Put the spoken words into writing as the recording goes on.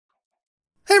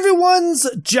Hey everyone's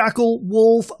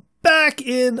JackelWolf back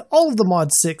in all of the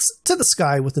Mod 6 to the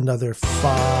sky with another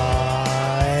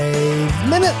 5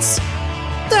 minutes.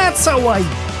 That's how I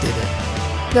did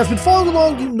it. Now, if you've been following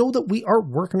along, you know that we are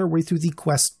working our way through the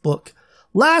quest book.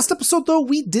 Last episode, though,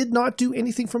 we did not do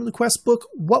anything from the quest book.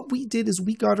 What we did is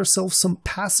we got ourselves some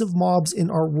passive mobs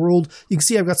in our world. You can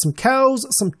see I've got some cows,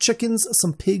 some chickens,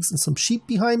 some pigs, and some sheep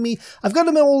behind me. I've got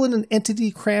them all in an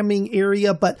entity cramming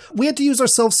area, but we had to use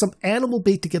ourselves some animal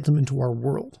bait to get them into our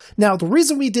world. Now, the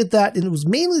reason we did that, and it was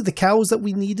mainly the cows that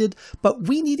we needed, but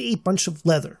we need a bunch of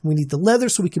leather. We need the leather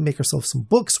so we can make ourselves some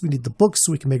books. We need the books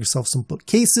so we can make ourselves some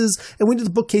bookcases. And we need the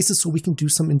bookcases so we can do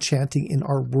some enchanting in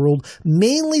our world,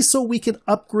 mainly so we can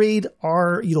upgrade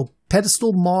our,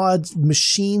 pedestal mod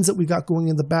machines that we got going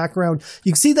in the background.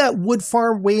 You can see that wood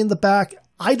farm way in the back.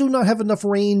 I do not have enough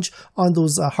range on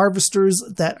those harvesters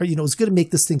that are, is going to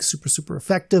make this thing super, super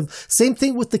effective. Same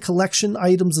thing with the collection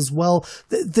items as well.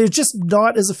 They're just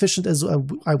not as efficient as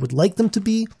I would like them to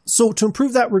be. So to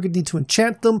improve that, we're going to need to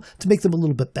enchant them to make them a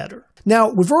little bit better. Now,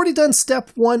 we've already done step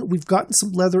 1. We've gotten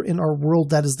some leather in our world.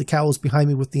 That is the cows behind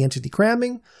me with the entity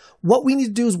cramming. What we need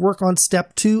to do is work on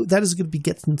step 2. That is going to be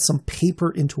getting some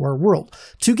paper into our world.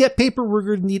 To get paper, we're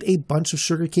going to need a bunch of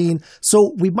sugarcane.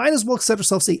 So we might as well set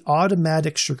ourselves an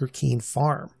automatic sugarcane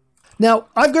farm. Now,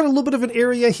 I've got a little bit of an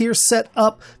area here set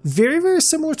up, very, very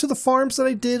similar to the farms that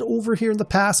I did over here in the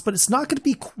past, but it's not going to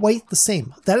be quite the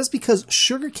same. That is because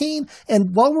sugarcane,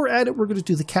 and while we're at it, we're going to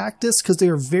do the cactus because they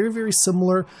are very, very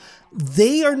similar.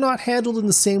 They are not handled in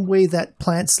the same way that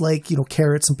plants like,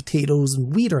 carrots and potatoes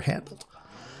and wheat are handled.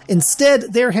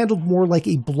 Instead, they're handled more like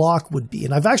a block would be.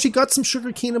 And I've actually got some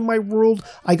sugarcane in my world.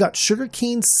 I got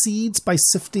sugarcane seeds by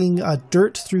sifting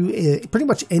dirt through pretty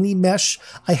much any mesh.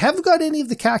 I haven't got any of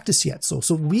the cactus yet, so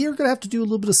we are going to have to do a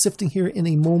little bit of sifting here in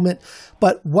a moment.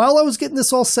 But while I was getting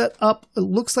this all set up, it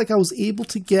looks like I was able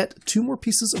to get 2 more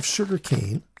pieces of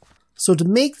sugarcane. So to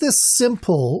make this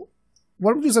simple,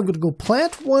 what I'm going to do is I'm going to go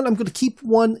plant one. I'm going to keep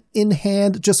one in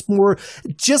hand just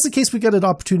in case we get an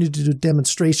opportunity to do a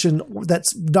demonstration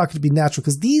that's not going to be natural,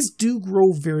 because these do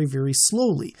grow very, very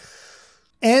slowly.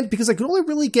 And because I can only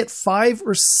really get 5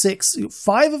 or 6,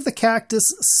 5 of the cactus,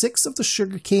 6 of the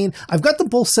sugarcane. I've got them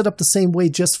both set up the same way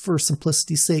just for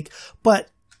simplicity's sake, but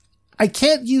I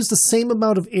can't use the same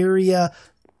amount of area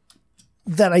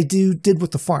that I did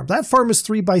with the farm. That farm is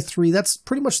 3 by 3. That's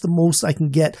pretty much the most I can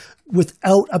get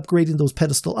without upgrading those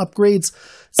pedestal upgrades.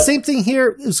 Same thing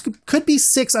here. It could be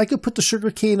 6. I could put the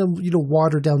sugarcane and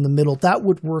water down the middle. That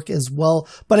would work as well.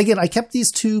 But again, I kept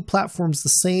these 2 platforms the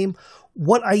same.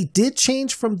 What I did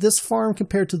change from this farm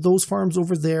compared to those farms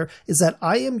over there is that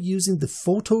I am using the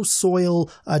Phyto-Soil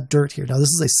dirt here. Now, this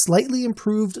is a slightly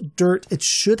improved dirt. It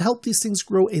should help these things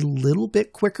grow a little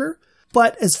bit quicker.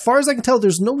 But as far as I can tell,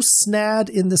 there's no snad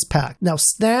in this pack. Now,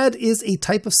 snad is a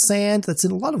type of sand that's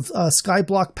in a lot of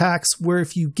Skyblock packs where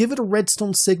if you give it a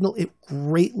redstone signal, it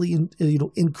greatly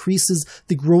increases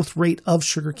the growth rate of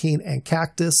sugarcane and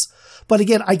cactus. But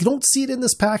again, I don't see it in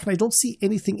this pack, and I don't see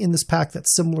anything in this pack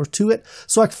that's similar to it.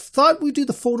 So I thought we'd do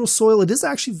the Phyto-Soil. It is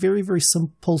actually very, very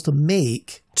simple to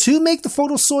make. To make the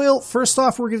Phyto-Soil, first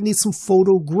off, we're going to need some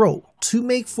Phyto-gro. To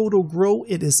make Phyto-gro,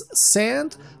 it is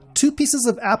sand, 2 pieces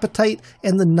of apatite,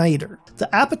 and the niter. The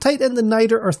apatite and the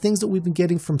niter are things that we've been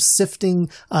getting from sifting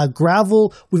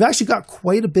gravel. We've actually got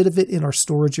quite a bit of it in our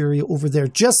storage area over there.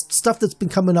 Just stuff that's been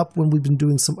coming up when we've been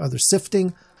doing some other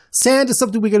sifting. Sand is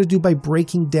something we got to do by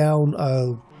breaking down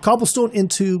cobblestone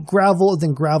into gravel and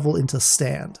then gravel into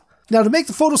sand. Now to make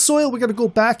the Phyto-Soil, we got to go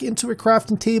back into a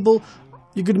crafting table.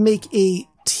 You're going to make a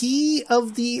tea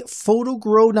of the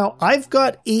Phyto-gro. Now, I've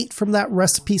got 8 from that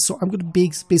recipe, so I'm going to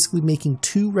be basically making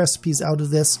 2 recipes out of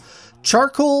this.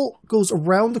 Charcoal goes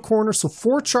around the corner, so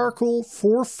 4 charcoal,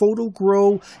 4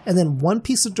 Phyto-gro, and then 1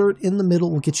 piece of dirt in the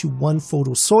middle will get you 1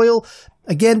 Phyto-Soil.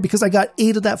 Again, because I got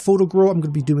 8 of that Phyto-gro, I'm going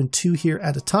to be doing 2 here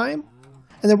at a time.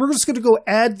 And then we're just going to go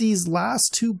add these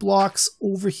last 2 blocks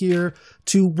over here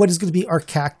to what is going to be our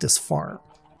cactus farm.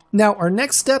 Now, our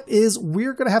next step is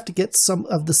we're going to have to get some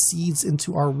of the seeds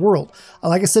into our world.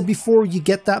 Like I said before, you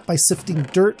get that by sifting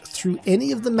dirt through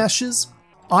any of the meshes.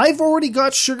 I've already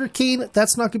got sugarcane.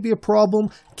 That's not going to be a problem.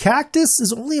 Cactus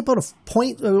is only about a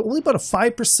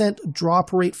 5%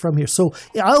 drop rate from here. So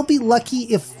I'll be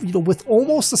lucky if, with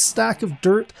almost a stack of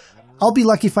dirt, I'll be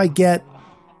lucky if I get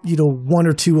 1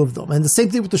 or 2 of them. And the same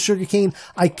thing with the sugarcane.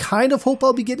 I kind of hope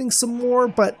I'll be getting some more,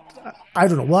 but I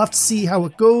don't know. We'll have to see how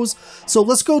it goes. So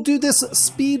let's go do this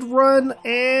speed run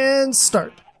and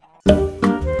start.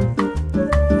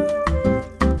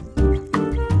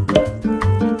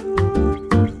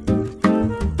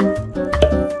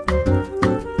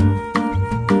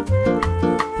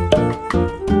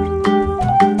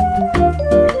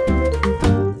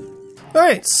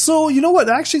 right, so you know what?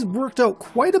 It actually worked out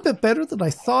quite a bit better than I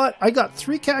thought. I got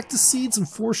 3 cactus seeds and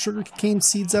 4 sugarcane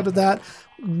seeds out of that.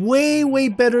 Way, way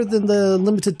better than the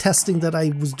limited testing that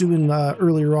I was doing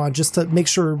earlier on, just to make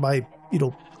sure my,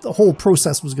 the whole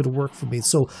process was going to work for me.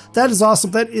 So that is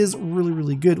awesome. That is really,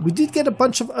 really good. We did get a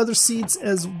bunch of other seeds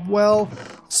as well.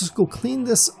 Let's just go clean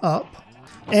this up.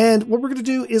 And what we're going to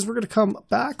do is we're going to come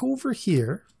back over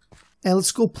here and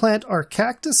let's go plant our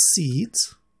cactus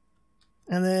seeds.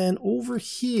 And then over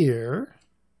here,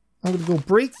 I'm going to go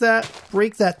break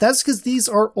that. That's because these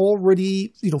are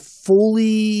already,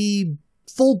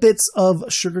 full bits of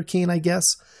sugarcane, I guess.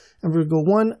 And we're going to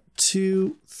go 1,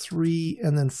 2, 3,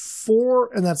 and then 4,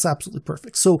 and that's absolutely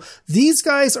perfect. So these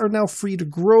guys are now free to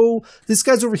grow. These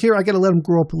guys over here, I got to let them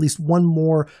grow up at least one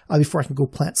more before I can go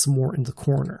plant some more in the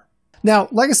corner. Now,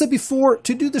 like I said before,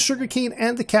 to do the sugarcane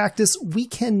and the cactus, we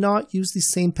cannot use the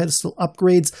same pedestal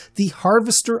upgrades. The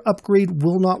harvester upgrade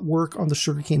will not work on the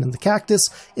sugarcane and the cactus.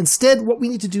 Instead, what we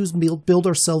need to do is build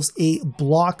ourselves a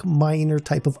block miner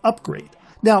type of upgrade.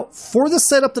 Now, for the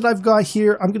setup that I've got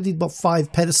here, I'm going to need about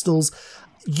 5 pedestals.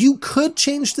 You could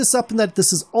change this up in that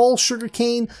this is all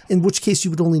sugarcane, in which case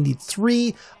you would only need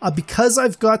 3. Because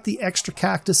I've got the extra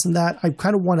cactus and that, I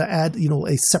kind of want to add,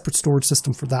 a separate storage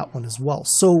system for that one as well.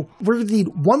 So we're going to need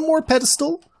 1 more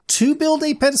pedestal. To build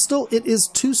a pedestal, it is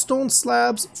 2 stone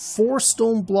slabs, 4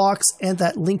 stone blocks, and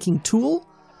that linking tool.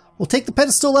 We'll take the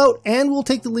pedestal out and we'll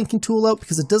take the linking tool out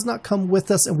because it does not come with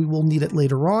us and we will need it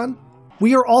later on.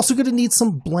 We are also going to need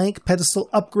some blank pedestal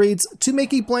upgrades. To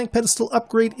make a blank pedestal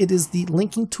upgrade, it is the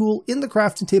linking tool in the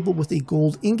crafting table with a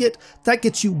gold ingot. That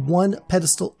gets you 1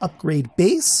 pedestal upgrade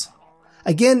base.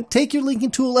 Again, take your linking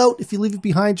tool out. If you leave it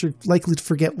behind, you're likely to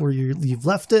forget where you've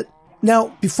left it.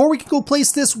 Now, before we can go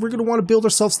place this, we're going to want to build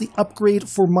ourselves the upgrade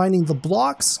for mining the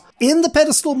blocks. In the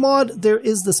pedestal mod, there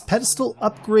is this pedestal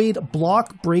upgrade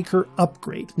block breaker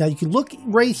upgrade. Now, you can look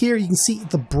right here. You can see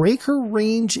the breaker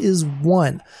range is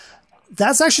 1.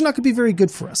 That's actually not going to be very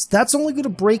good for us. That's only going to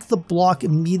break the block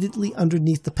immediately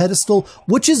underneath the pedestal,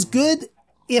 which is good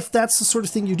if that's the sort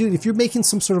of thing you're doing. If you're making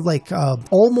some sort of like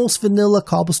almost vanilla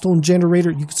cobblestone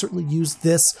generator, you can certainly use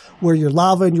this where your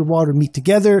lava and your water meet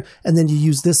together, and then you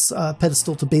use this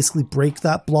pedestal to basically break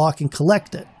that block and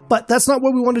collect it. But that's not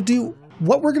what we want to do.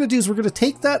 What we're going to do is we're going to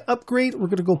take that upgrade, we're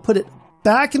going to go put it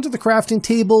back into the crafting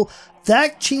table.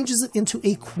 That changes it into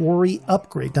a quarry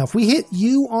upgrade. Now, if we hit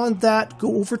U on that,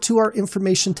 go over to our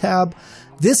information tab.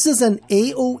 This is an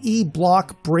AOE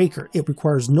block breaker. It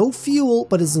requires no fuel,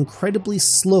 but is incredibly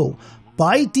slow.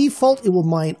 By default, it will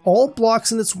mine all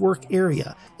blocks in its work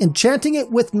area. Enchanting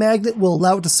it with magnet will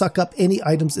allow it to suck up any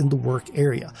items in the work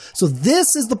area. So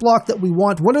this is the block that we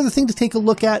want. One other thing to take a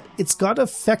look at, it's got an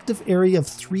effective area of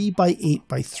 3 by 8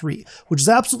 by 3, which is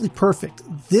absolutely perfect.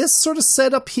 This sort of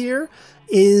setup here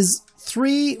is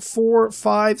 3, 4,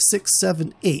 5, 6,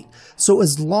 7, 8. So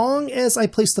as long as I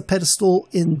place the pedestal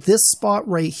in this spot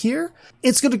right here,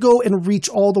 it's going to go and reach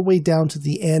all the way down to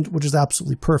the end, which is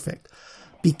absolutely perfect.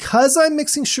 Because I'm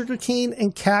mixing sugarcane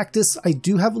and cactus, I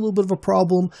do have a little bit of a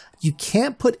problem. You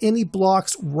can't put any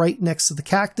blocks right next to the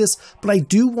cactus, but I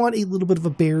do want a little bit of a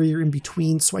barrier in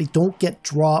between so I don't get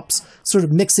drops sort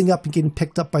of mixing up and getting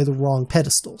picked up by the wrong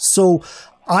pedestal. So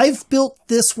I've built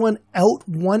this one out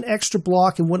 1 extra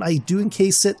block, and when I do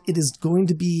encase it, it is going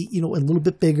to be, a little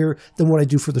bit bigger than what I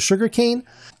do for the sugarcane.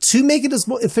 To make it as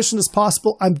efficient as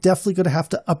possible, I'm definitely going to have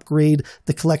to upgrade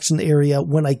the collection area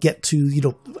when I get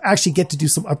to, actually get to do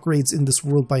some upgrades in this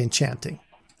world by enchanting.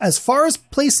 As far as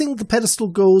placing the pedestal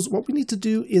goes, what we need to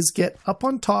do is get up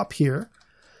on top here.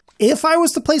 If I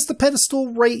was to place the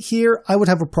pedestal right here, I would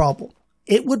have a problem.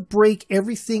 It would break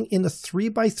everything in the 3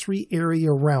 by 3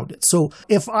 area around it. So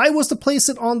if I was to place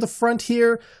it on the front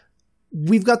here,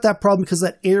 we've got that problem because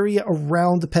that area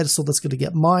around the pedestal that's going to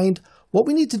get mined. What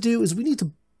we need to do is we need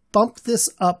to bump this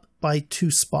up by 2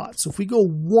 spots. So if we go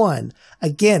 1,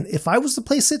 again, if I was to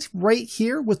place it right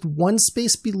here with 1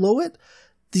 space below it,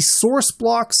 the source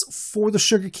blocks for the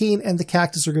sugarcane and the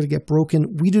cactus are going to get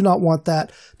broken. We do not want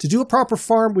that. To do a proper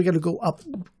farm, we got to go up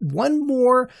 1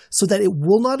 more so that it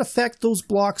will not affect those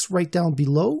blocks right down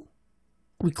below.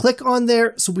 We click on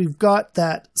there, so we've got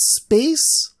that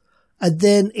space, and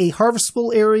then a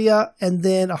harvestable area, and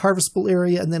then a harvestable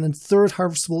area, and then a 3rd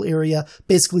harvestable area,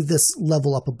 basically this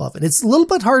level up above it. It's a little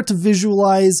bit hard to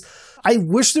visualize. I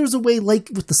wish there was a way like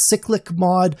with the cyclic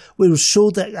mod where it would show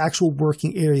the actual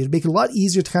working area to make it a lot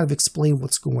easier to kind of explain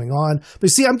what's going on. But you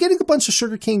see, I'm getting a bunch of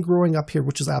sugarcane growing up here,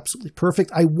 which is absolutely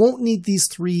perfect. I won't need these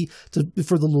 3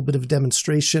 for the little bit of a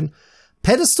demonstration.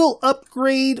 Pedestal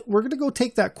upgrade, we're going to go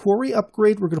take that Quarry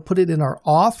Upgrade, we're going to put it in our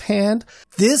offhand.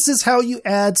 This is how you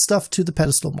add stuff to the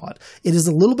pedestal mod. It is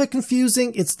a little bit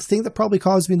confusing. It's the thing that probably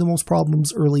caused me the most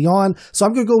problems early on. So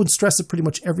I'm going to go and stress it pretty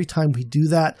much every time we do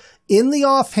that. In the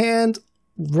offhand,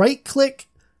 right click,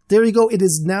 there you go. It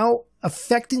is now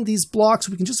affecting these blocks.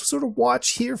 We can just sort of watch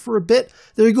here for a bit.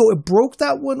 There you go. It broke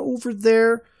that one over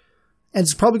there. And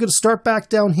it's probably going to start back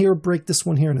down here, break this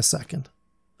one here in a second.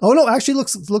 Oh no, actually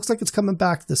looks like it's coming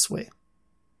back this way.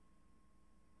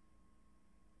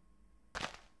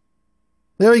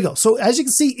 There you go. So as you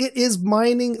can see, it is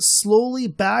mining slowly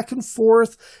back and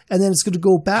forth, and then it's going to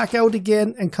go back out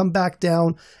again and come back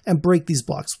down and break these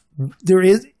blocks.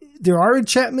 There are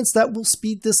enchantments that will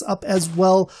speed this up as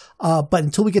well, but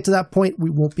until we get to that point,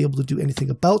 we won't be able to do anything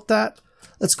about that.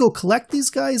 Let's go collect these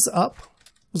guys up.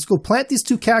 Let's go plant these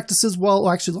 2 cactuses. Well,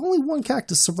 actually, only 1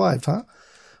 cactus survived, huh?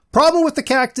 Problem with the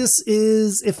cactus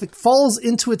is if it falls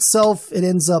into itself, it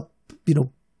ends up,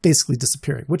 basically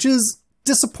disappearing, which is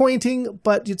disappointing,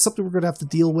 but it's something we're going to have to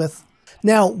deal with.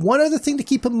 Now, one other thing to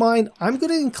keep in mind, I'm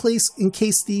going to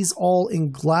encase these all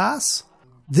in glass.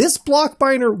 This block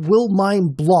binder will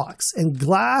mine blocks, and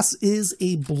glass is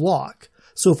a block.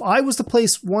 So if I was to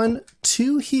place 1,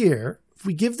 2 here, if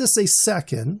we give this a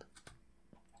second,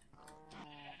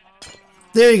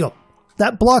 there you go.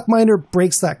 That block miner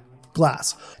breaks that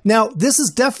glass. Now, this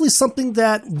is definitely something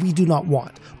that we do not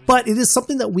want, but it is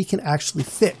something that we can actually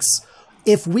fix.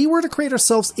 If we were to create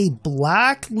ourselves a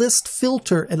blacklist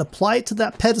filter and apply it to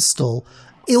that pedestal,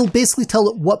 it'll basically tell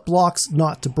it what blocks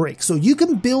not to break. So you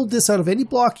can build this out of any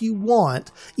block you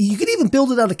want. You can even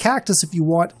build it out of cactus if you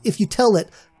want, if you tell it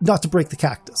not to break the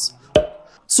cactus.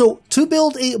 So to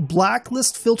build a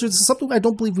blacklist filter, this is something I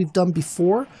don't believe we've done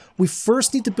before. We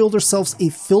first need to build ourselves a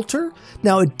filter.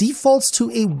 Now it defaults to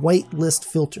a whitelist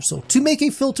filter. So to make a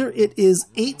filter, it is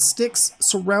 8 sticks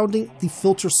surrounding the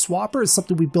filter swapper. It's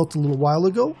something we built a little while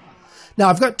ago. Now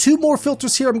I've got 2 more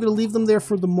filters here. I'm going to leave them there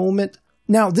for the moment.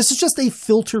 Now this is just a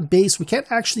filter base. We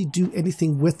can't actually do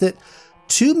anything with it.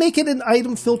 To make it an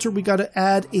item filter, we got to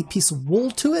add a piece of wool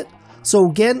to it. So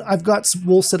again, I've got some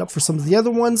wool set up for some of the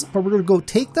other ones, but we're going to go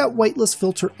take that whitelist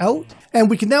filter out, and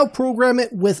we can now program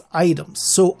it with items.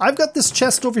 So I've got this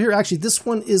chest over here. Actually, this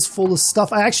one is full of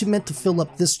stuff. I actually meant to fill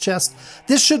up this chest.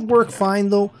 This should work fine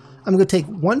though. I'm going to take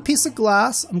 1 piece of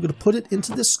glass. I'm going to put it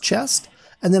into this chest,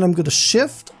 and then I'm going to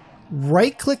shift,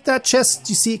 right click that chest.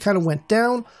 You see it kind of went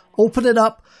down, open it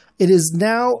up. It is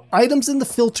now, items in the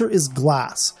filter is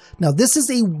glass. Now this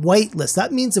is a whitelist.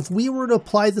 That means if we were to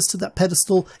apply this to that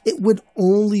pedestal, it would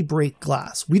only break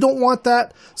glass. We don't want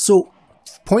that. So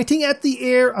pointing at the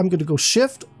air, I'm going to go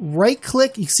shift, right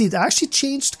click. You see it actually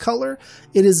changed color.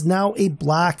 It is now a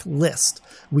black list.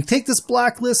 We take this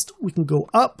black list, we can go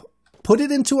up, put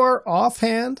it into our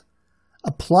offhand,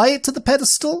 apply it to the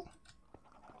pedestal,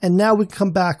 and now we can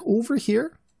come back over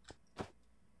here.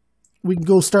 We can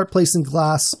go start placing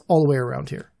glass all the way around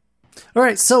here. All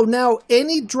right, so now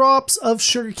any drops of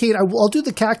sugarcane, I'll do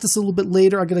the cactus a little bit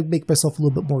later. I'm going to make myself a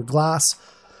little bit more glass.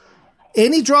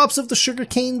 Any drops of the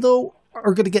sugarcane, though,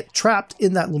 are going to get trapped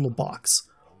in that little box.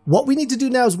 What we need to do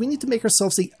now is we need to make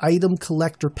ourselves an item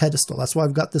collector pedestal. That's why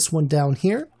I've got this one down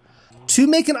here. To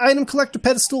make an item collector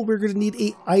pedestal, we're going to need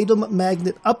an item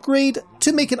magnet upgrade.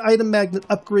 To make an item magnet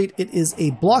upgrade, it is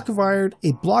a block of iron,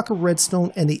 a block of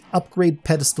redstone, and an upgrade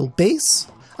pedestal base.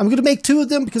 I'm going to make 2 of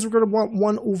them because we're going to want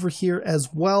 1 over here as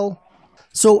well.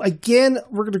 So again,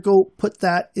 we're going to go put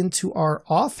that into our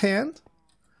offhand.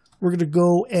 We're going to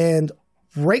go and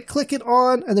right click it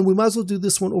on, and then we might as well do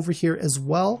this one over here as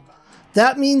well.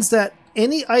 That means that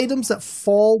any items that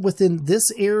fall within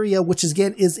this area, which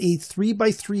again is a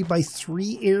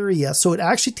 3x3x3 area, so it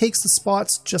actually takes the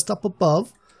spots just up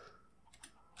above,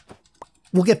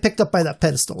 will get picked up by that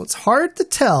pedestal. It's hard to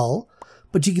tell,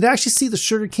 but you can actually see the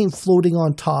sugarcane floating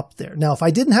on top there. Now, if I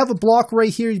didn't have a block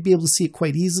right here, you'd be able to see it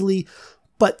quite easily,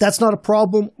 but that's not a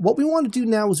problem. What we want to do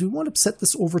now is we want to set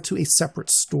this over to a separate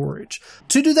storage.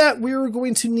 To do that, we're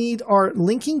going to need our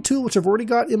linking tool, which I've already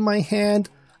got in my hand.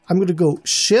 I'm going to go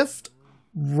shift,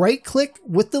 right click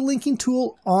with the linking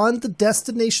tool on the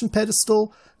destination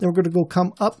pedestal. Then we're going to go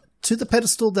come up to the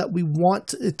pedestal that we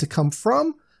want it to come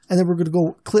from. And then we're going to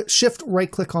go click, shift,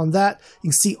 right click on that.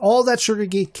 You can see all that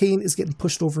sugarcane is getting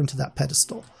pushed over into that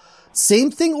pedestal.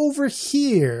 Same thing over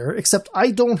here, except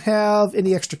I don't have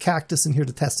any extra cactus in here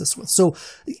to test this with. So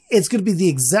it's going to be the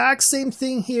exact same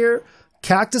thing here.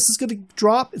 Cactus is going to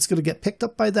drop. It's going to get picked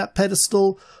up by that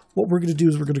pedestal. What we're going to do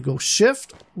is we're going to go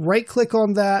shift, right click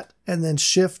on that, and then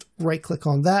shift, right click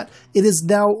on that. It is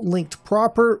now linked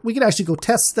proper. We can actually go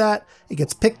test that. It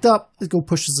gets picked up. It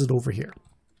pushes it over here.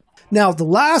 Now, the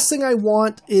last thing I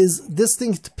want is this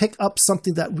thing to pick up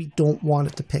something that we don't want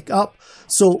it to pick up.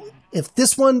 So if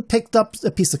this one picked up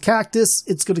a piece of cactus,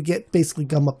 it's going to get basically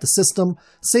gum up the system.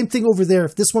 Same thing over there.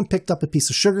 If this one picked up a piece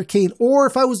of sugarcane, or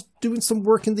if I was doing some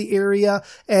work in the area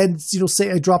and, you know,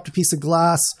 say I dropped a piece of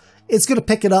glass, it's going to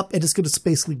pick it up and it's going to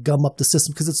basically gum up the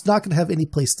system because it's not going to have any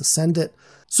place to send it.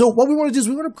 So what we want to do is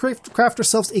we want to craft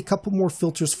ourselves a couple more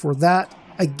filters for that.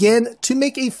 Again, to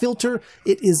make a filter,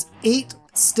 it is 8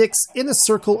 sticks in a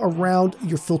circle around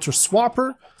your filter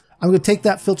swapper. I'm going to take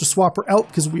that filter swapper out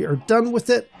because we are done with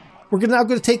it. We're now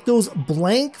going to take those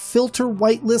blank filter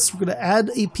white lists. We're going to add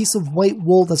a piece of white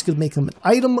wool that's going to make them an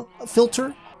item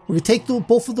filter. We're going to take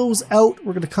both of those out.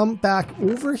 We're going to come back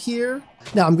over here.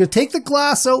 Now I'm going to take the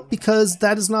glass out because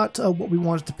that is not what we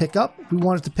wanted to pick up. We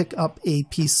wanted to pick up a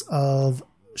piece of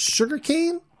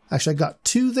sugarcane. Actually, I got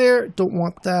 2 there. Don't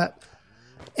want that.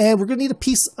 And we're going to need a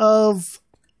piece of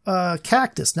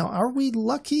cactus. Now, are we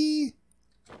lucky?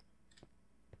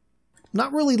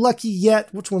 Not really lucky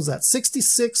yet. Which one's that?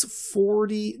 66,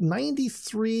 40,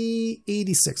 93,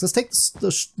 86. Let's take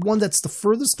the one that's the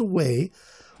furthest away.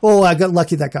 Oh, I got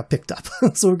lucky that got picked up.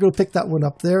 So we're going to pick that one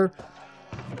up there.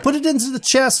 Put it into the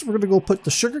chest. We're going to go put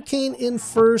the sugarcane in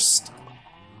first.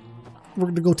 We're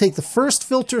going to go take the first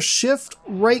filter, shift,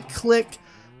 right click.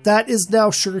 That is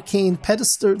now sugarcane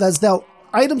pedestal. That's now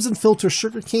items and filter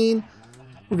sugarcane.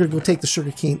 We're going to go take the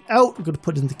sugarcane out. We're going to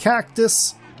put in the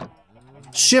cactus.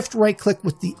 Shift right click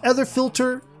with the other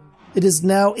filter. It is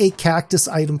now a cactus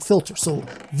item filter. So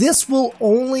this will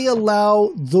only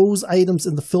allow those items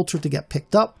in the filter to get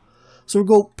picked up. So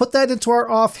we'll go put that into our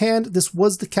offhand. This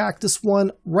was the cactus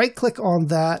one. Right click on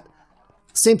that.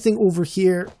 Same thing over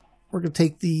here. We're going to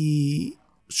take the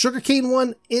sugarcane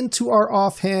one into our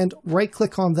offhand. Right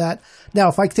click on that. Now,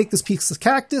 if I take this piece of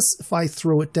cactus, if I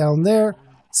throw it down there,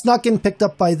 it's not getting picked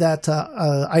up by that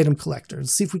item collector.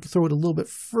 Let's see if we can throw it a little bit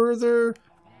further.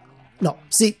 No,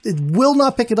 see, it will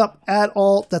not pick it up at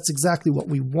all. That's exactly what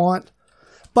we want.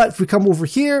 But if we come over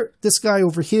here, this guy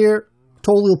over here,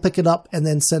 totally will pick it up and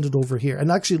then send it over here.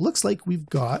 And actually it looks like we've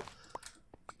got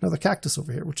another cactus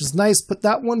over here, which is nice. Put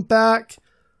that one back,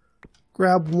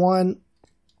 grab one,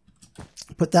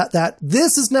 put that.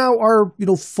 This is now our, you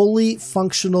know, fully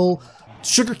functional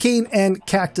sugarcane and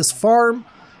cactus farm.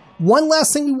 One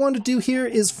last thing we want to do here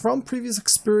is, from previous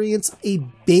experience, a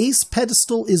base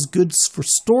pedestal is good for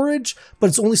storage, but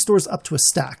it only stores up to a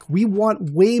stack. We want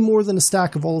way more than a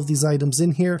stack of all of these items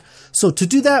in here. So to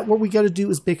do that, what we got to do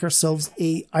is make ourselves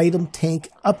a item tank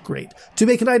upgrade. To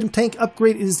make an item tank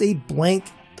upgrade, it is a blank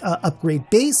upgrade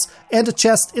base and a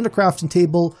chest in a crafting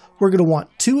table. We're going to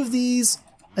want 2 of these.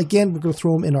 Again, we're going to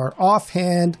throw them in our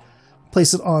offhand,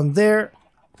 place it on there,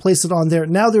 place it on there.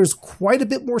 Now there's quite a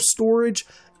bit more storage.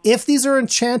 If these are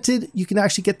enchanted, you can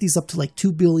actually get these up to like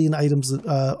 2 billion items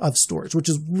of storage, which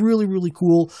is really, really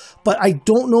cool. But I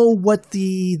don't know what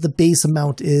the base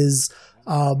amount is.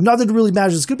 Not that it really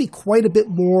matters. It's going to be quite a bit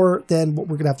more than what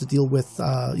we're going to have to deal with,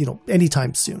 you know,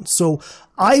 anytime soon. So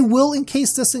I will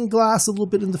encase this in glass a little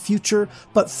bit in the future.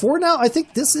 But for now, I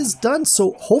think this is done.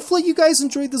 So hopefully you guys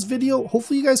enjoyed this video.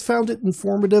 Hopefully you guys found it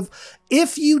informative.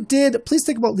 If you did, please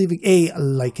think about leaving a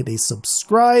like and a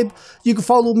subscribe. You can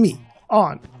follow me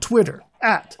on Twitter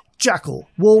at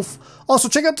JackelWolf. Also,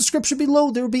 check out the description below.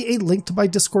 There will be a link to my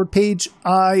Discord page.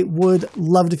 I would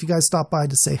love it if you guys stop by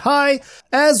to say hi.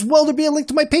 As well, there'll be a link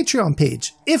to my Patreon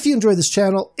page. If you enjoy this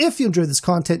channel, if you enjoy this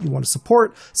content, you want to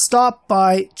support, stop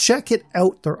by, check it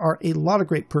out. There are a lot of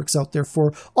great perks out there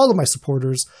for all of my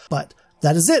supporters. But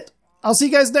that is it. I'll see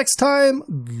you guys next time.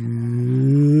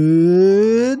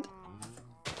 Good